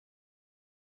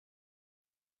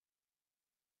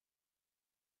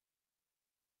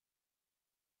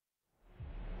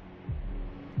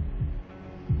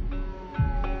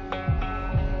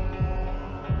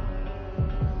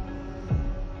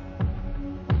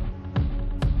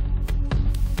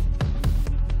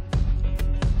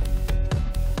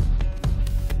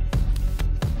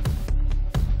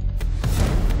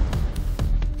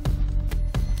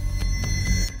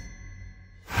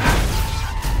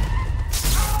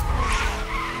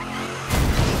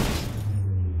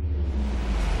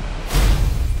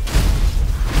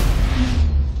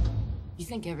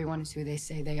think everyone is who they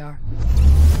say they are.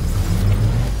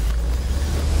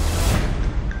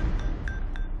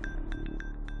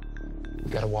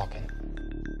 We got a walk-in.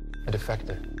 A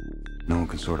defector. No one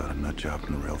can sort out a nut job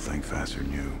from the real thing faster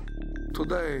than you.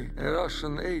 Today, a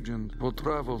Russian agent will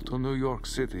travel to New York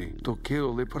City to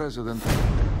kill the president.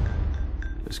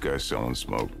 This guy's selling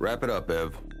smoke. Wrap it up,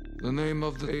 Ev. The name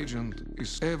of the agent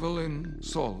is Evelyn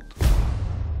Salt.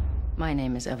 My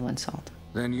name is Evelyn Salt.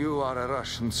 Then you are a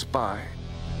Russian spy.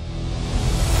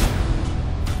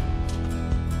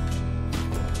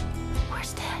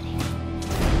 Where's Daddy?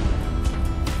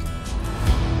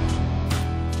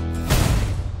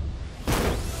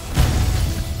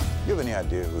 You have any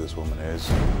idea who this woman is?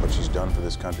 What she's done for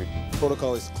this country?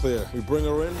 Protocol is clear. We bring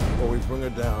her in or we bring her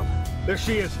down. There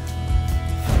she is.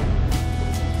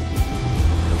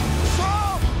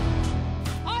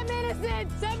 I'm innocent!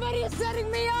 Somebody is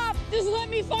setting me up! Just let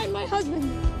me find my husband.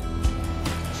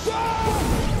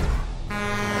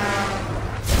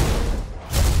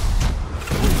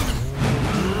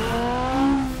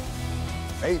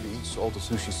 Maybe Salt is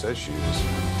who she says she is.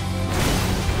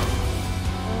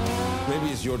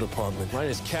 Maybe it's your department. Mine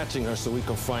is catching her so we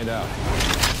can find out.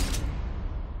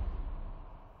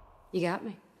 You got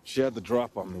me. She had the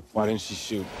drop on me. Why didn't she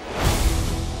shoot?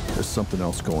 There's something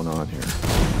else going on here.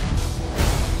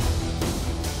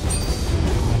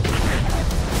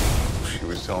 She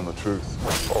was telling the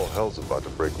truth. All hell's about to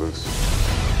break loose.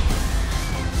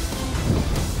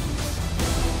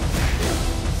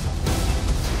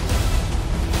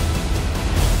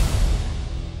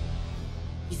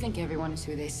 You think everyone is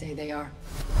who they say they are.